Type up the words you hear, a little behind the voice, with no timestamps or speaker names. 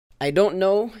I don't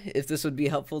know if this would be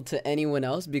helpful to anyone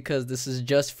else because this is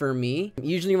just for me.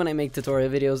 Usually when I make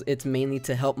tutorial videos, it's mainly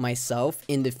to help myself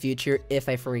in the future if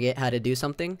I forget how to do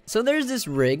something. So there's this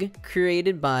rig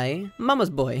created by Mama's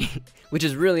Boy, which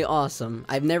is really awesome.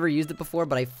 I've never used it before,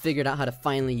 but I figured out how to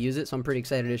finally use it, so I'm pretty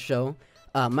excited to show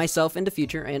myself in the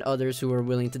future and others who are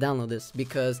willing to download this,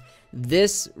 because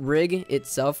this rig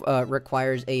itself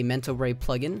requires a Mental Ray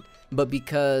plugin. But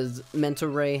because Mental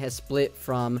Ray has split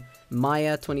from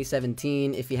Maya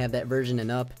 2017, if you have that version and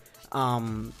up,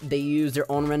 they use their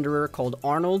own renderer called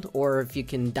Arnold, or if you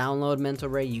can download Mental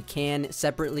Ray, you can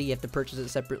separately. You have to purchase it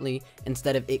separately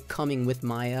instead of it coming with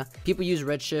Maya. People use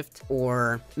Redshift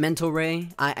or Mental Ray.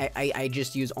 I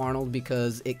just use Arnold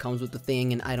because it comes with the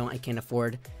thing, and I can't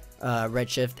afford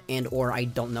Redshift, and or I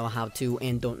don't know how to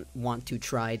and don't want to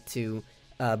try to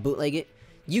bootleg it.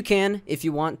 You can if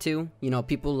you want to. You know,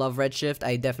 people love Redshift.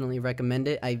 I definitely recommend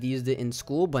it. I've used it in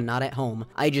school, but not at home.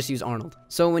 I just use Arnold.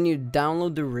 So when you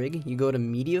download the rig, you go to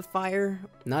MediaFire.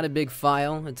 Not a big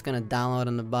file. It's gonna download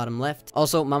on the bottom left.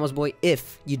 Also, Mama's Boy,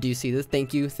 if you do see this,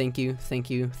 thank you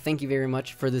very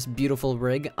much for this beautiful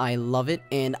rig. I love it,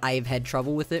 and I've had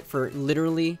trouble with it for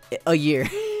literally a year.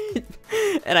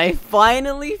 And I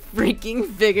finally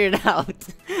freaking figured out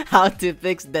how to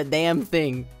fix the damn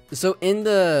thing. So in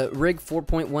the rig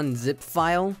 4.1 zip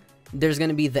file, there's going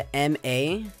to be the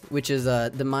MA, which is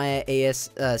the Maya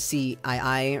ASCII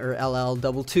or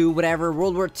LL22, whatever,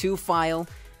 World War II file.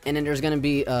 And then there's going to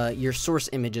be your source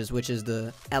images, which is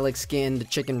the Alex skin, the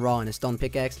chicken raw, and a stone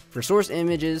pickaxe. For source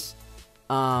images,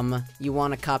 you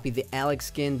want to copy the Alex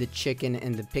skin, the chicken,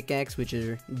 and the pickaxe, which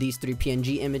are these 3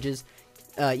 PNG images.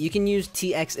 You can use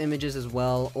TX images as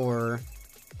well, or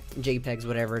JPEGs,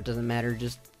 whatever, it doesn't matter.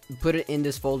 Just put it in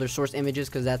this folder, source images,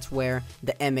 because that's where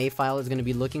the MA file is going to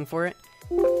be looking for it.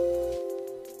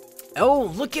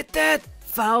 Oh, look at that!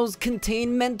 Files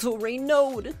contain Mental Ray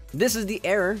node. This is the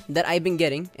error that I've been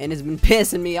getting, and it's been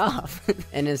pissing me off.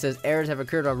 And it says, errors have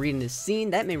occurred while reading this scene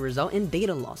that may result in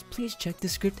data loss. Please check the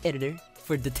script editor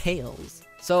for details.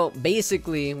 So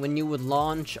basically, when you would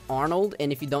launch Arnold,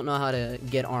 and if you don't know how to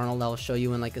get Arnold, I'll show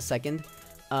you in like a second.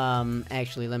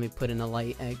 Actually, let me put in a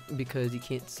light because you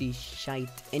can't see shite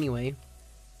anyway.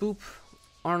 Boop.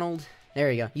 Arnold.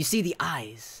 There you go. You see the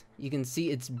eyes. You can see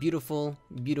its beautiful,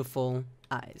 beautiful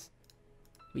eyes.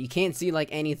 But you can't see like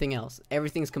anything else.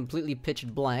 Everything's completely pitch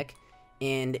black.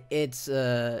 And it's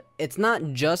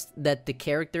not just that the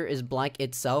character is black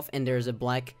itself and there's a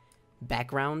black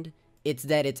background. It's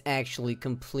that it's actually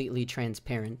completely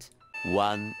transparent.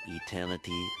 One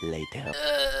eternity later.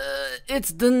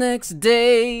 It's the next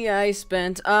day. I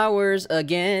spent hours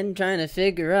again trying to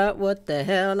figure out what the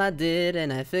hell I did,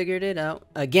 and I figured it out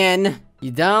again.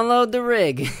 You download the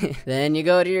rig, then you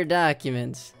go to your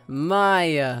documents,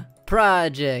 Maya,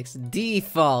 projects,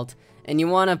 default, and you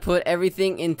want to put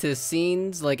everything into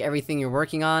scenes, like everything you're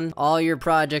working on, all your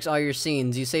projects, all your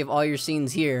scenes. You save all your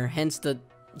scenes here, hence the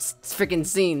freaking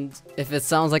scenes. If it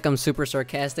sounds like I'm super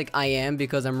sarcastic, I am,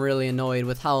 because I'm really annoyed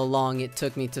with how long it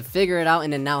took me to figure it out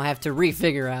and then now have to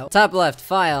re-figure out. Top left,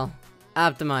 file,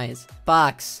 optimize,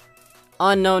 box,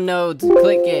 unknown nodes,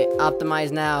 click it,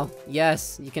 optimize now.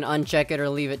 Yes, you can uncheck it or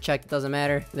leave it checked, it doesn't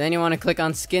matter. Then you want to click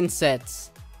on skin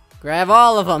sets. Grab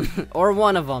all of them, or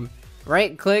one of them.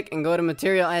 Right click and go to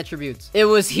material attributes. It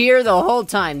was here the whole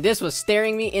time. This was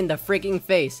staring me in the freaking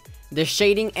face. The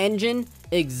shading engine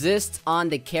exists on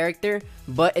the character,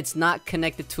 but it's not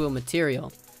connected to a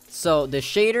material. So the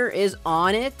shader is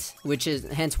on it, which is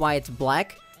hence why it's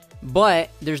black, but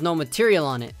there's no material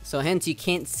on it. So hence you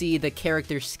can't see the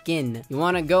character skin. You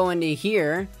want to go into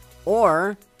here,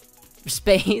 or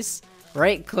space,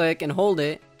 right click and hold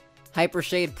it, hyper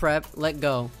shade prep, let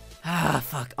go. Ah,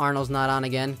 fuck, Arnold's not on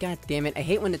again. God damn it, I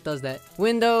hate when it does that.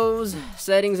 Windows,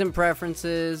 settings and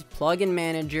preferences, plugin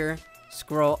manager.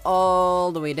 Scroll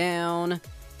all the way down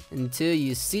until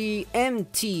you see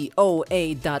mtoa.mll.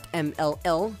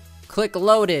 Click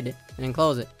loaded and then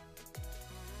close it.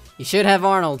 You should have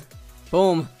Arnold.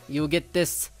 Boom. You'll get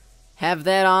this. Have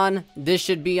that on. This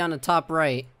should be on the top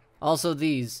right. Also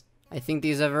these. I think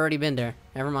these have already been there.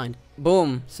 Never mind.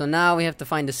 Boom. So now we have to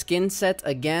find the skin set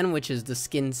again, which is the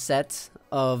skin set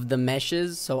of the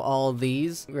meshes. So all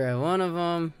these. Grab one of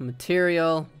them.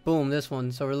 Material. Boom, this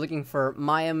one. So we're looking for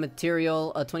Maya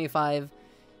material 25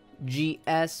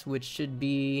 GS, which should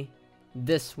be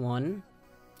this one.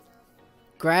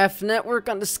 Graph network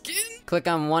on the skin. Click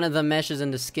on one of the meshes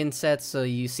in the skin set so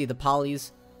you see the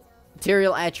polys.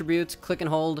 Material attributes. Click and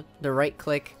hold the right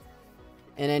click.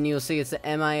 And then you'll see it's the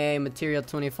MIA material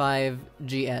 25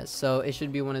 GS. So it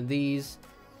should be one of these.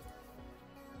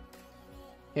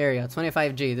 Here we go,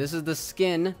 25G. This is the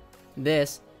skin.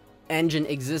 This. engine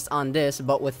exists on this,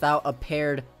 but without a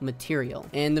paired material.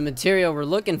 And the material we're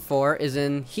looking for is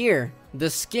in here, the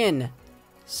skin.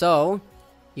 So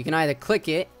you can either click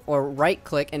it or right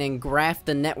click and then graph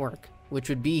the network, which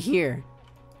would be here.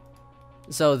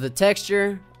 So the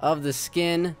texture of the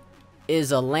skin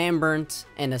is a Lambert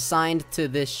and assigned to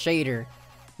this shader.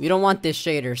 We don't want this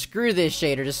shader. Screw this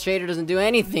shader. This shader doesn't do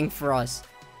anything for us.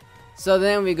 So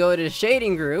then we go to the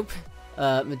shading group,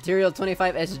 material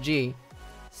 25SG.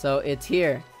 So it's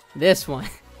here, this one.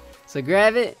 So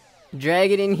grab it,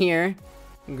 drag it in here,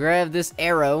 grab this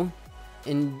arrow,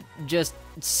 and just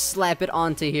slap it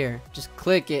onto here. Just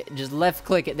click it, just left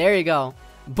click it. There you go.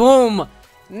 Boom!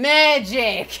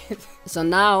 Magic! So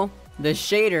now the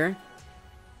shader,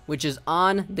 which is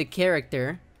on the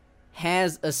character,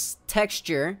 has a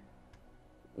texture,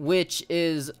 which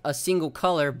is a single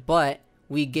color, but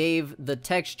we gave the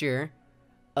texture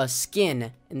a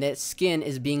skin, and that skin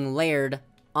is being layered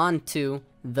onto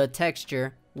the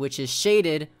texture, which is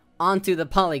shaded onto the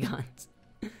polygons.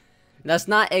 That's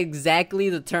not exactly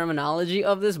the terminology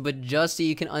of this, but just so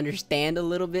you can understand a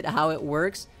little bit how it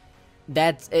works,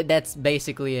 that's it. That's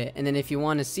basically it. And then if you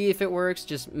want to see if it works,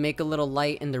 just make a little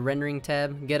light in the rendering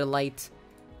tab, get a light,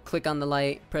 click on the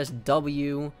light, press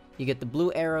W, you get the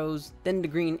blue arrows, then the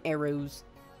green arrows,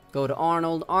 go to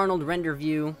Arnold render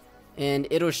view, and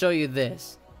it'll show you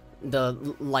this.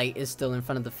 The light is still in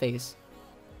front of the face.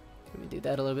 Let me do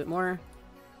that a little bit more.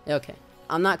 Okay.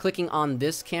 I'm not clicking on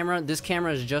this camera. This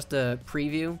camera is just a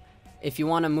preview. If you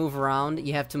want to move around,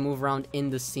 you have to move around in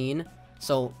the scene.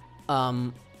 So,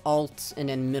 Alt and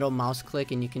then middle mouse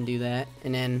click and you can do that.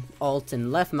 And then Alt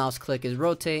and left mouse click is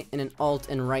rotate, and then Alt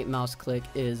and right mouse click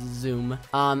is zoom.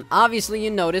 Obviously you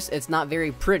notice it's not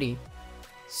very pretty.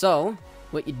 So,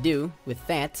 what you do with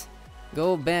that,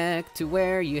 go back to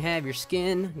where you have your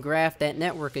skin, graph that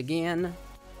network again.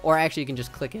 Or actually, you can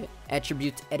just click it.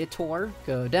 Attribute editor.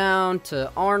 Go down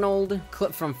to Arnold.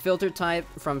 Click from filter type.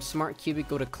 From smart cubic,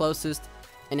 go to closest.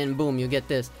 And then boom, you get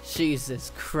this.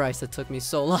 Jesus Christ, that took me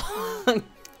so long.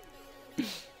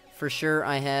 For sure,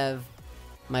 I have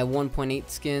my 1.8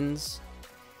 skins.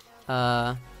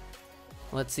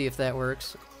 Let's see if that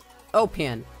works.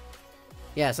 Open.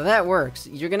 Yeah, so that works.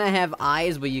 You're gonna have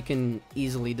eyes, but you can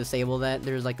easily disable that.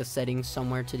 There's like a setting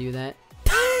somewhere to do that.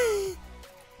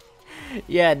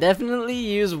 Yeah, definitely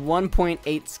use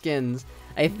 1.8 skins.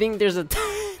 I think there's a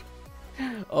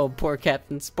oh, poor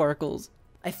Captain Sparkles.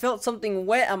 I felt something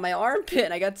wet on my armpit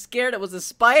and I got scared it was a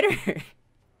spider.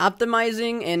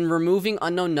 Optimizing and removing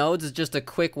unknown nodes is just a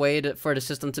quick way for the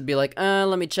system to be like,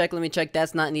 let me check,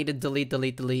 that's not needed, delete,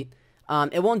 delete, delete.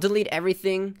 It won't delete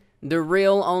everything. The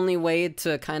real only way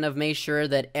to kind of make sure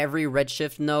that every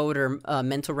Redshift node or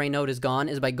Mental Ray node is gone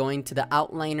is by going to the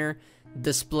outliner,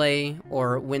 display,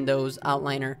 or Windows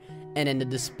outliner, and then the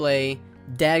display,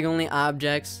 diagonally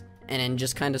objects, and then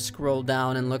just kind of scroll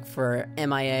down and look for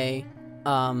MIA,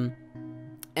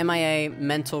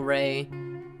 Mental Ray,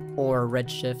 or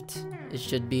Redshift. It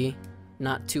should be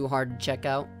not too hard to check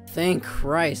out. Thank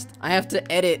Christ. I have to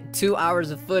edit 2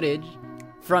 hours of footage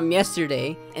from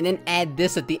yesterday and then add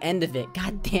this at the end of it.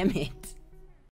 God damn it.